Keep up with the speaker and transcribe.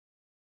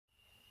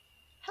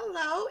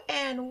Hello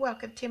and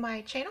welcome to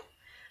my channel.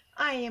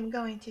 I am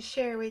going to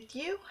share with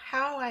you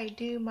how I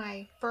do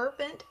my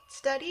fervent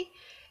study,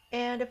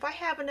 and if I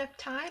have enough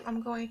time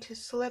I'm going to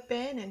slip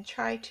in and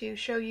try to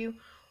show you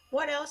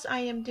what else I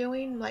am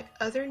doing, like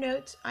other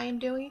notes I am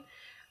doing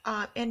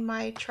in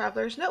my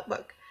traveler's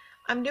notebook.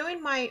 I'm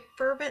doing my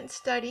fervent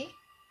study.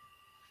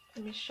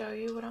 Let me show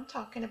you what I'm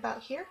talking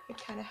about here.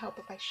 It kind of help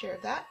if I share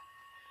that.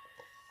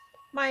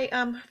 My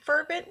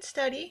fervent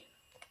study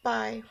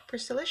by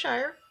Priscilla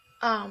Shire.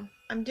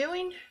 I'm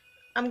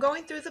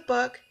going through the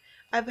book.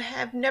 I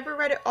have never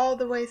read it all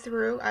the way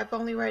through. I've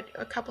only read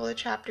a couple of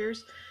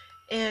chapters,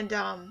 and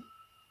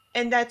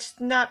that's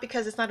not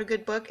because it's not a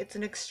good book. It's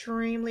an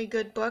extremely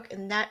good book,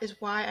 and that is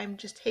why I'm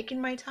just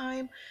taking my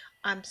time.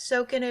 I'm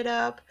soaking it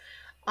up.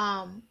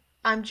 Um,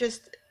 I'm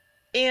just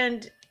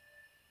and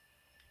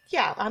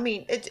yeah, I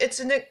mean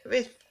it's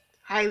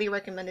highly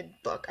recommended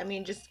book. I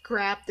mean, just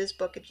grab this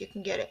book if you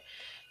can get it,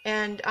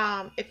 and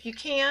if you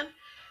can,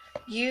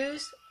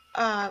 use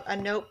a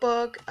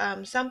notebook,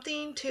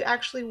 something to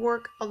actually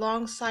work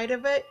alongside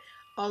of it,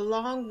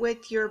 along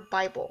with your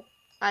Bible.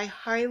 I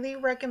highly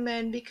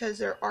recommend, because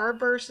there are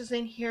verses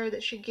in here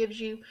that she gives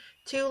you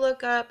to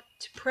look up,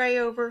 to pray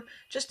over,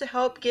 just to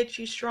help get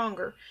you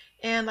stronger.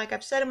 And like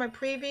I've said in my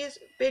previous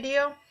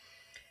video,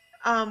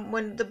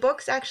 when the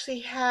books actually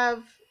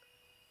have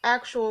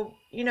actual,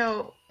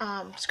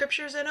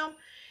 scriptures in them,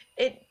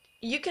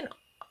 you can,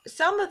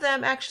 some of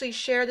them actually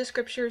share the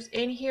scriptures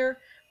in here,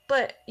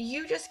 but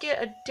you just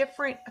get a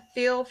different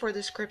feel for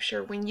the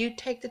scripture when you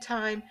take the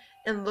time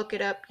and look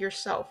it up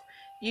yourself.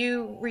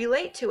 You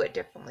relate to it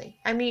differently.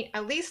 I mean,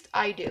 at least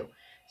I do.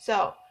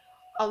 So,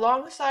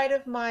 alongside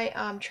of my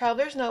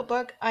traveler's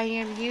notebook, I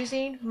am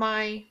using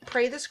my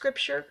Pray the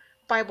Scripture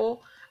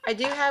Bible. I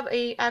do have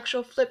a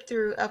actual flip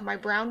through of my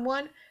brown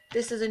one.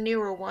 This is a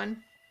newer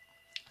one.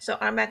 So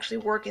I'm actually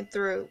working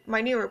through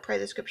my newer Pray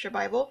the Scripture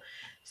Bible.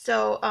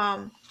 So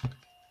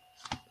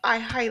I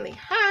highly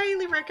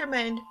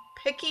recommend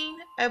picking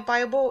a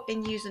Bible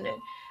and using it.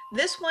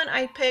 This one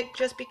I picked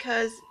just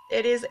because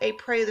it is a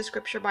Pray the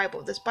Scripture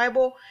Bible. This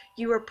Bible,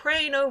 you are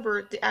praying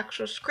over the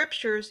actual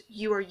scriptures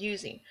you are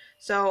using.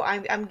 So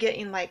I'm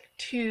getting like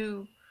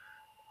two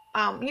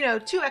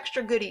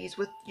extra goodies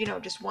with,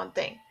 just one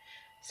thing.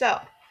 So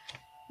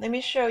let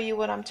me show you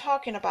what I'm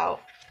talking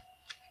about.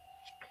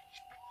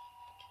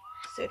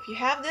 So if you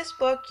have this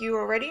book, you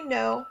already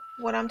know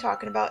what I'm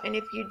talking about. And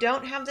if you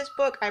don't have this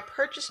book, I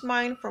purchased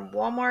mine from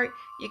Walmart.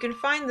 You can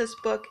find this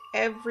book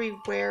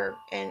everywhere.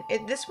 And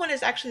this one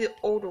is actually the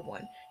older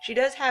one. She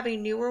does have a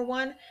newer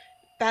one,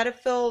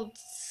 Battlefield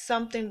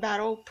something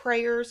Battle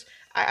Prayers.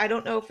 I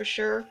don't know for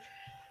sure.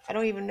 I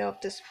don't even know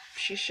if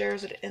she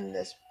shares it in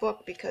this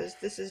book, because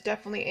this is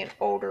definitely an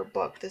older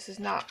book. This is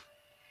not,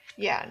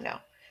 yeah, no.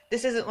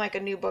 This isn't like a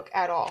new book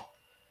at all.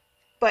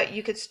 But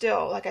you could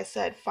still, like I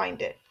said,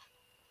 find it.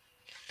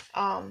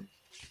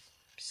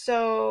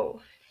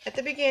 So at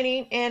the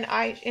beginning,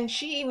 and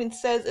she even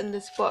says in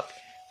this book,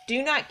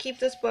 do not keep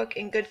this book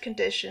in good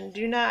condition.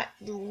 Do not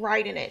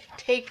write in it.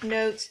 Take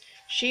notes.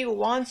 She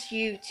wants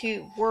you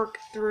to work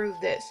through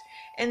this.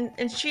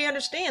 And she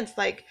understands,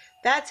 like,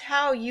 that's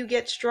how you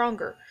get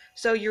stronger.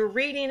 So you're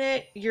reading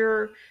it,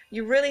 you're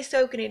really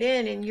soaking it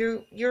in, and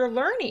you're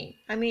learning.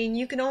 I mean,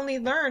 you can only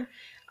learn.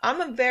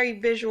 I'm a very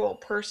visual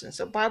person,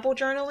 so Bible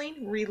journaling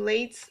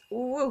relates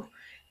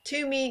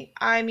to me,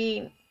 I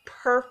mean,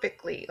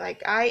 perfectly.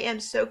 Like, I am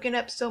soaking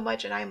up so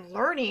much and I'm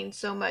learning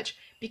so much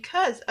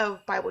because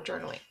of Bible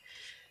journaling.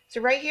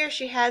 So right here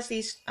she has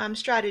these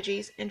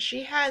strategies, and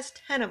she has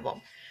 10 of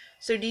them.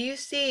 So do you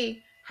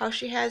see how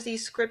she has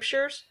these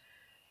scriptures?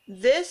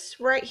 This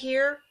right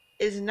here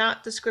is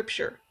not the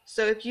scripture.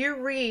 So if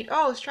you read,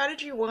 oh,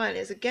 strategy 1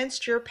 is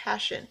against your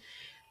passion,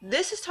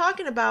 this is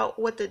talking about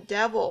what the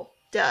devil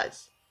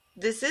does.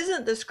 This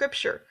isn't the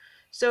scripture.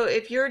 So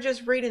if you're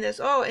just reading this,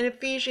 oh, in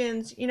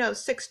Ephesians,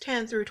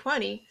 6:10 through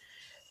 20,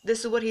 this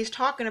is what he's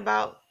talking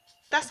about,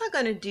 that's not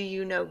going to do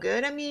you no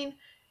good. I mean,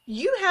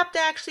 you have to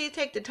actually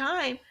take the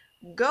time,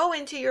 go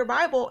into your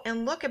Bible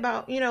and look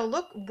about,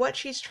 look what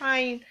she's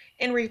trying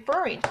and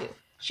referring to.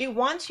 She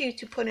wants you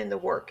to put in the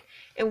work.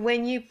 And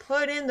when you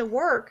put in the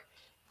work,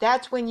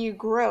 that's when you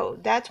grow.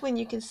 That's when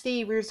you can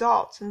see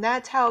results. And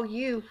that's how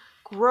you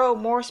grow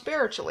more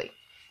spiritually.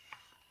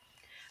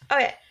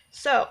 Okay,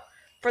 so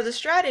for the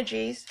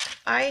strategies,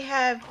 I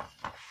have,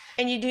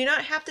 and you do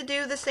not have to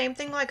do the same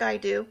thing like I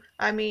do.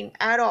 I mean,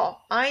 at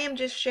all. I am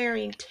just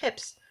sharing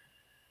tips.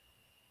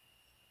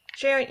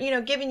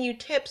 Giving you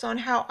tips on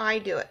how I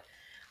do it.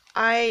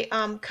 I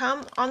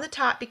come on the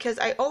top because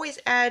I always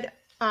add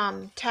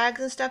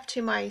tags and stuff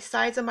to my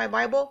sides of my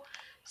Bible.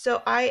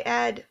 So I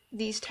add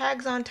these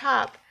tags on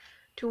top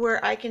to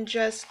where I can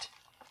just,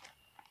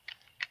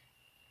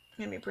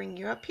 let me bring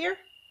you up here,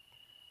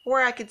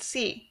 where I could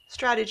see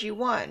strategy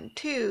 1,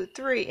 2,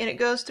 3, and it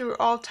goes through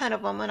all 10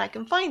 of them, and I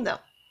can find them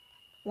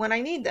when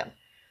I need them.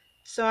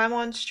 So I'm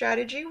on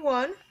strategy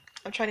 1.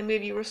 I'm trying to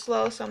move you real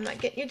slow so I'm not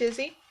getting you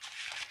dizzy.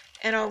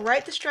 And I'll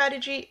write the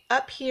strategy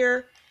up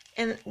here,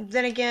 and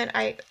then again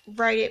I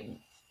write it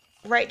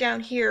right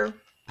down here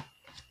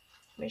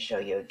Let me show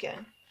you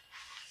again.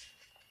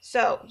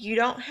 So you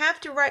don't have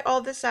to write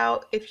all this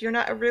out. If you're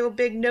not a real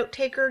big note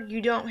taker,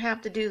 you don't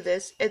have to do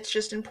this. It's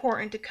just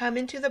important to come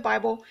into the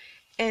Bible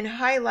and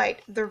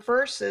highlight the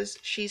verses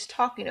she's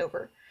talking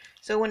over.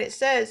 So when it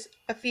says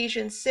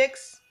Ephesians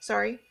 6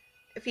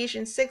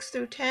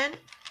 through 10,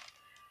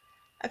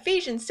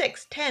 Ephesians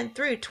 6, 10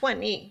 through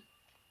 20,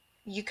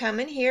 you come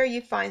in here,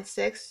 you find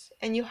 6,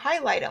 and you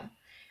highlight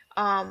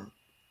them.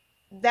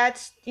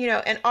 That's,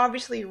 and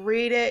obviously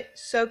read it,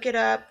 soak it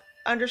up,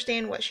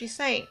 understand what she's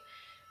saying.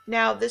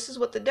 Now, this is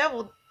what the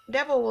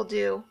devil will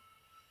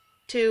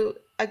do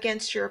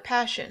against your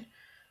passion.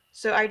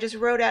 So I just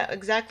wrote out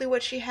exactly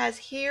what she has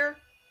here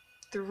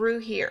through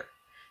here.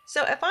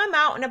 So if I'm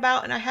out and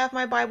about and I have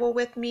my Bible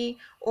with me,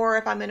 or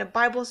if I'm in a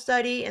Bible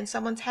study and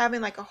someone's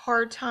having like a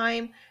hard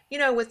time,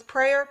 with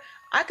prayer,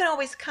 I can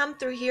always come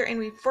through here and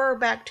refer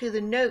back to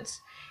the notes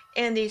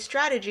and these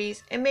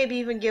strategies and maybe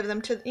even give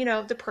them to,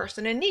 the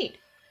person in need.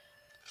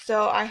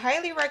 So I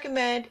highly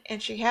recommend,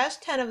 and she has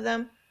 10 of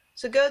them.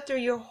 So go through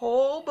your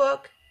whole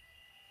book,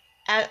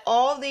 add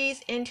all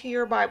these into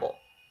your Bible.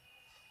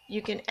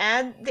 You can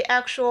add the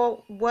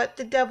actual what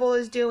the devil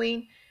is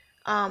doing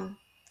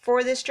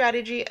for this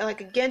strategy,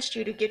 like against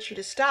you, to get you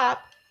to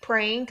stop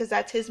praying, because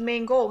that's his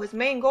main goal. His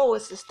main goal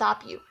is to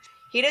stop you.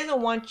 He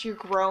doesn't want you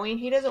growing.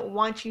 He doesn't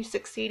want you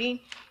succeeding.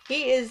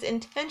 He is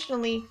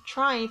intentionally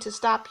trying to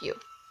stop you.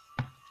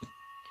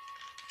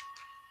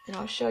 And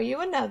I'll show you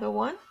another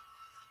one.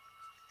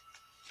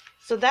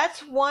 So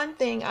that's one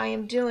thing I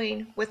am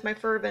doing with my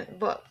Fervent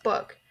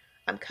book.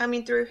 I'm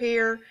coming through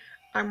here.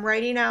 I'm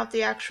writing out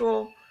the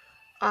actual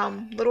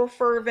little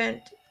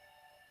Fervent.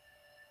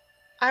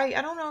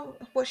 I don't know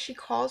what she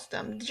calls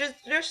them.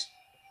 There's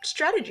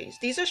strategies.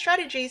 These are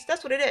strategies.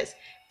 That's what it is.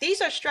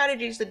 These are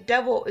strategies the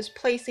devil is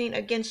placing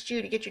against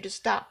you to get you to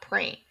stop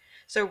praying.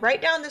 So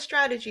write down the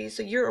strategies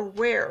so you're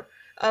aware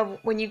of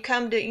when you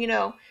come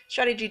to,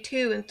 strategy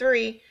 2 and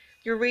 3,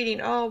 you're reading,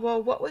 oh,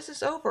 well, what was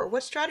this over?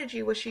 What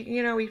strategy was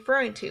she,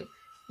 referring to?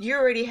 You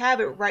already have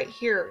it right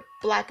here,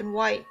 black and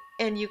white,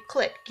 and you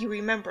click. You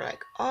remember,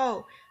 like,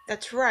 oh,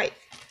 that's right.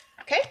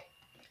 Okay?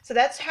 So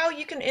that's how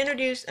you can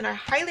introduce, and I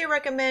highly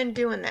recommend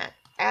doing that.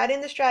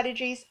 Adding the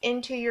strategies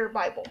into your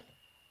Bible.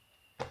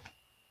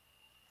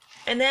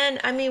 And then,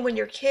 when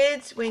your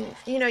kids, when,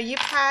 you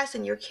pass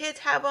and your kids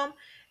have them,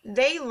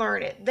 they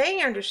learn it.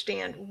 They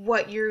understand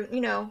what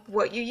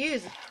what you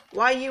use,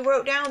 why you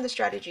wrote down the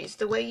strategies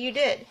the way you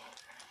did.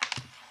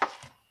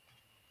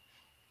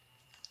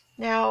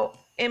 Now,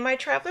 in my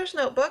traveler's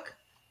notebook,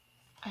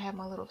 I have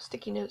my little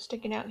sticky note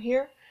sticking out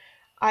here.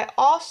 I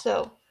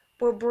also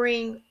will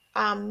bring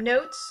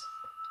notes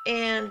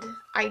and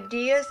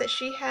ideas that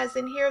she has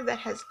in here that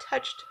has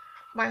touched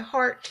my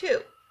heart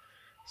too.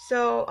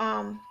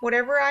 So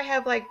whatever I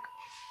have like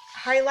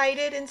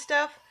highlighted and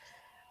stuff,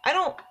 I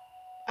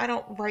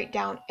don't write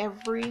down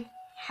every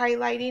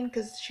highlighting,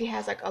 because she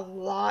has like a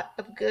lot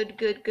of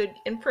good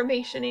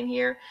information in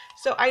here.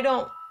 So I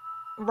don't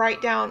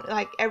write down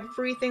like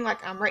everything,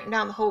 like I'm writing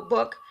down the whole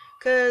book,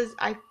 because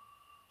I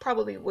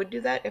probably would do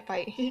that if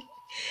I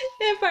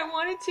if I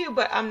wanted to,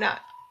 but I'm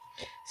not.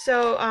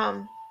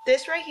 So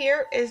this right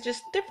here is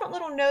just different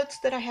little notes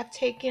that I have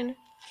taken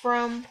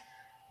from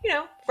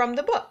from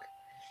the book.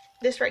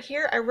 This right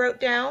here, I wrote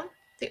down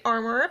the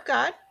armor of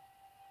God,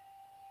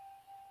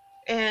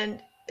 and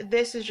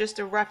this is just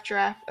a rough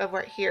draft of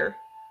right here.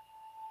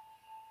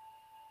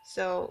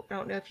 So I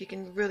don't know if you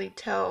can really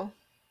tell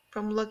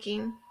from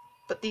looking,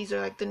 but these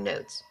are like the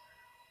notes.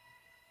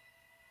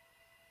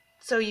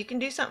 So you can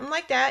do something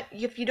like that.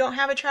 If you don't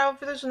have a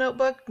traveler's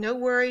notebook, no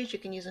worries. You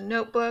can use a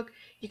notebook.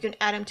 You can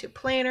add them to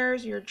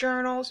planners, your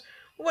journals,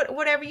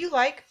 whatever you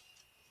like.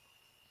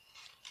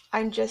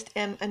 I just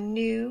am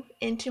new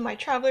into my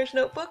traveler's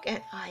notebook,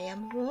 and I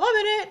am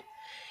loving it.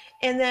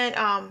 And then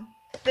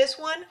this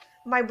one,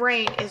 my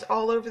brain is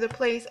all over the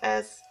place,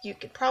 as you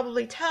can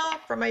probably tell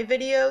from my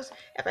videos.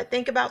 If I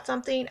think about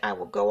something, I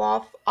will go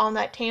off on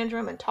that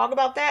tantrum and talk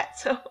about that.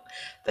 So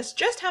that's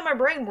just how my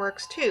brain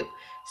works too.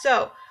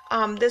 So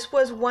this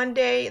was one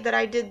day that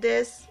I did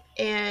this,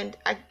 and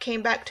I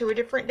came back to a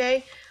different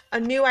day. A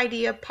new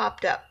idea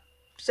popped up.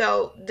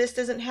 So this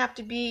doesn't have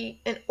to be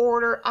in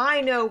order.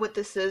 I know what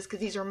this is because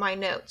these are my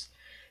notes.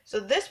 So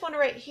this one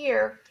right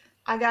here,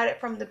 I got it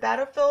from the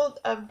Battlefield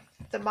of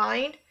the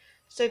Mind.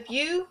 So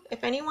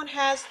if anyone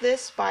has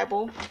this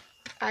Bible,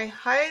 I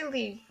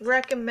highly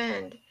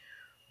recommend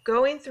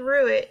going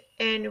through it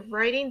and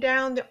writing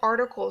down the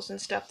articles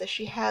and stuff that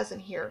she has in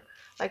here.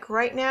 Like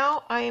right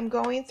now, I am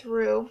going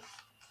through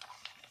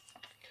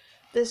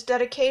this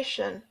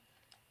dedication,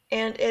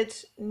 and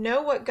it's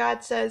know what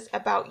God says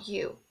about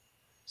you.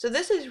 So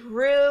this is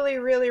really,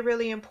 really,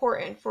 really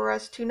important for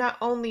us to not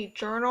only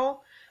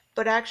journal,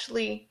 but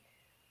actually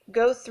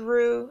go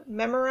through,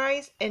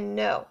 memorize, and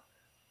know.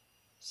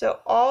 So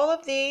all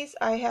of these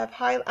I have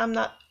I'm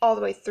not all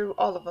the way through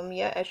all of them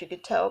yet, as you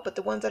could tell, but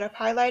the ones that I've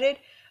highlighted,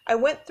 I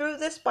went through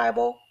this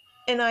Bible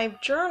and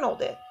I've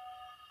journaled it.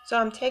 So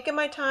I'm taking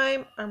my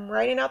time, I'm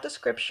writing out the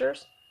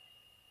scriptures,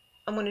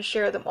 I'm going to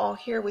share them all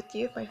here with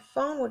you. If my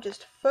phone will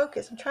just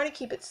focus. I'm trying to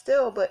keep it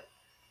still, but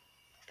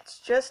it's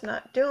just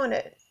not doing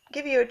it.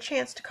 Give you a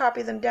chance to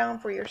copy them down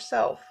for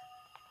yourself.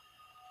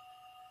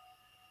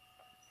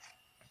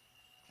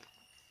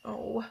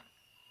 Oh,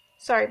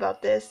 sorry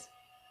about this.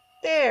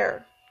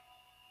 There.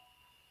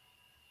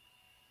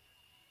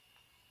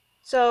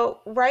 So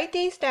write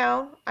these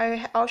down.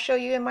 I'll show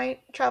you in my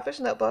traveler's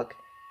notebook.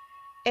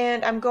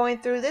 And I'm going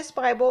through this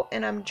Bible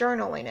and I'm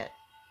journaling it.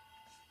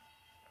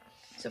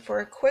 So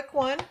for a quick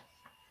one,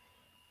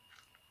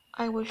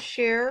 I will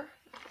share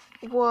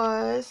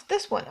was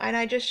this one. And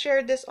I just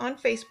shared this on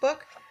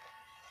Facebook.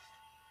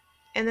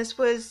 And this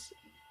was,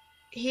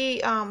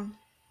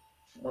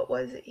 what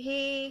was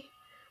it?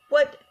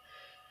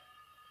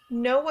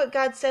 Know what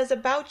God says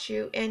about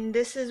you. And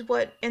this is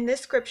what, in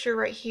this scripture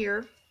right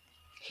here,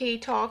 he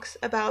talks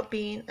about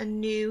being a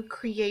new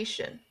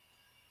creation.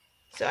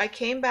 So I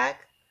came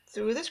back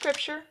through the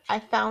scripture, I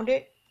found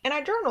it, and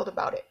I journaled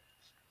about it.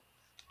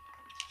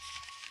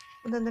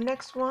 And then the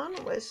next one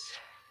was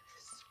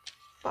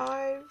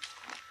 5:12.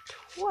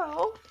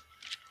 Oh,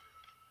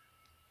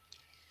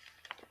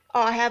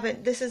 I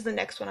haven't. This is the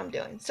next one I'm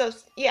doing. So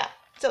yeah.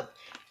 So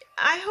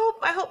I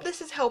hope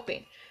this is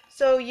helping.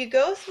 So you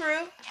go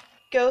through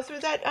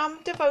that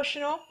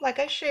devotional like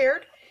I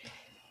shared.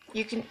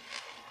 You can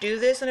do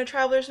this in a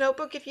traveler's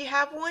notebook if you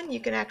have one. You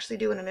can actually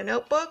do it in a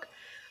notebook,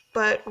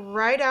 but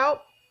write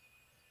out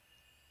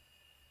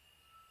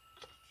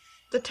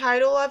the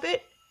title of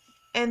it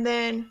and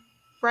then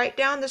write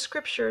down the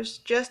scriptures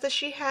just as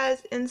she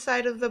has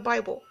inside of the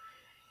Bible.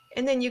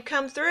 And then you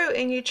come through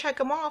and you check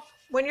them off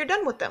when you're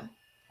done with them.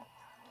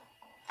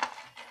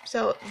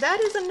 So that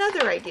is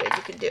another idea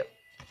you can do.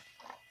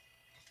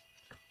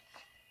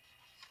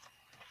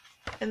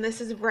 And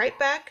this is right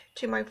back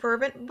to my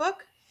Fervent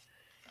book.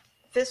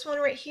 This one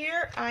right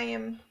here, I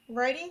am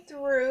writing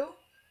through.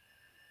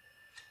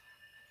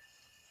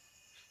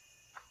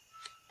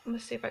 Let me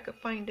see if I could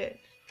find it.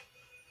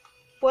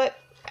 What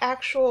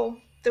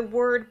the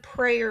word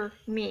prayer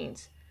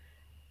means.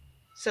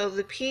 So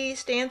the P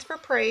stands for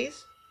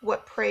praise,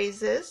 what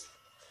praise is.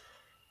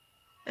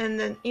 And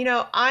then,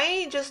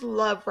 I just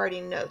love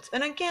writing notes.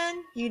 And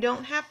again, you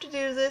don't have to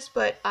do this,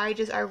 but I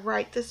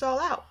write this all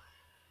out.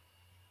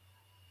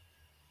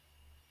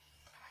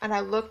 And I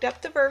looked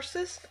up the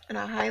verses, and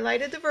I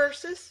highlighted the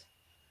verses.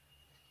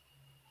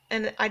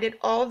 And I did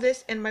all of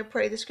this in my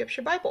Pray the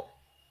Scripture Bible.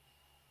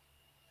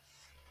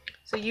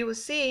 So you will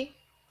see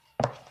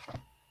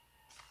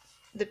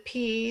the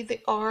P, the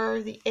R,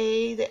 the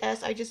A, the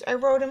S. I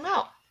wrote them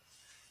out.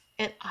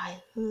 And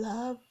I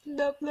love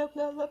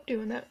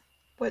doing that.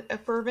 What a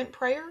fervent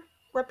prayer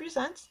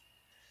represents.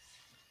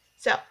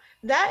 So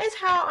that is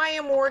how I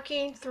am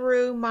working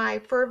through my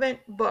Fervent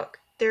book.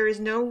 There is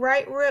no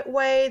right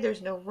way.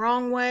 There's no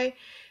wrong way.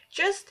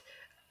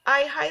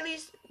 I highly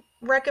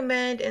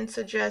recommend and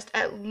suggest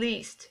at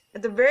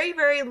the very,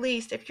 very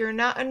least, if you're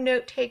not a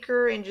note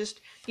taker and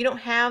you don't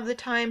have the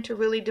time to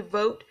really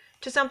devote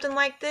to something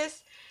like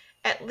this,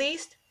 at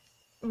least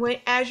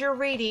as you're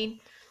reading,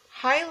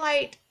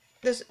 highlight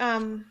this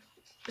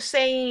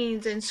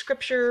sayings and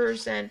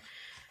scriptures. And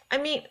I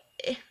mean,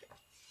 if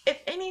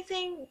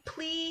anything,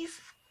 please,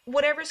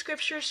 whatever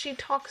scripture she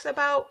talks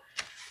about,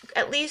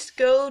 at least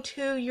go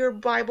to your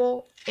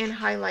Bible and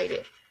highlight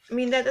it. I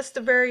mean, that's the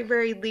very,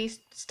 very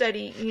least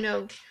study,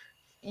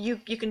 you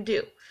can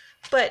do.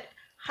 But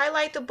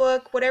highlight the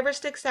book, whatever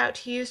sticks out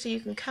to you, so you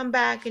can come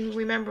back and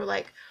remember,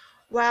 like,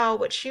 wow,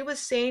 what she was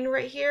saying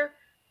right here,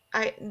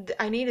 I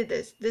needed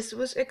this. This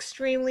was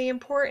extremely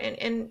important,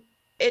 and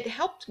it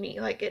helped me.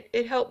 Like,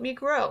 it helped me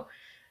grow.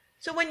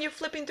 So when you're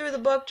flipping through the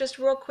book just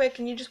real quick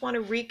and you just want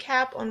to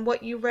recap on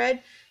what you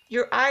read,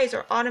 your eyes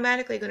are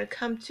automatically going to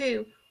come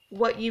to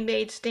what you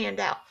made stand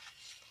out.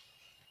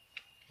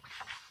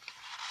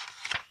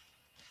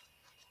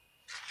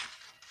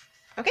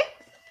 Okay?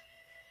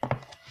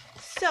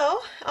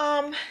 So,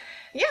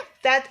 yeah,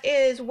 that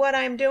is what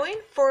I'm doing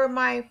for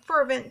my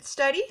Fervent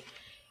study,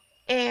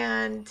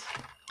 and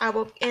I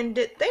will end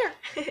it there.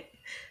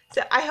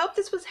 So I hope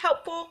this was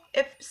helpful.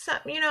 If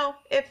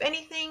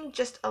anything,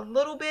 just a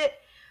little bit.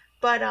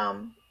 But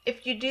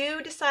if you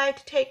do decide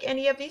to take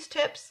any of these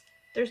tips,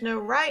 there's no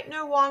right,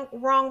 no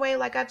wrong way.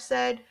 Like I've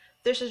said,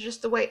 this is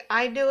just the way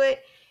I do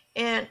it,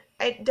 and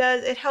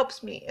it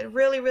helps me. It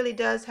really, really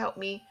does help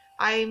me.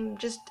 I'm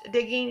just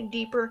digging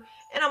deeper,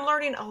 and I'm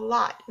learning a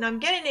lot, and I'm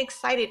getting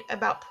excited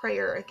about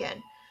prayer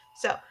again.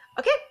 So,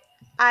 okay,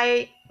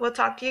 I will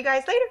talk to you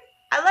guys later.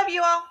 I love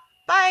you all.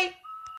 Bye.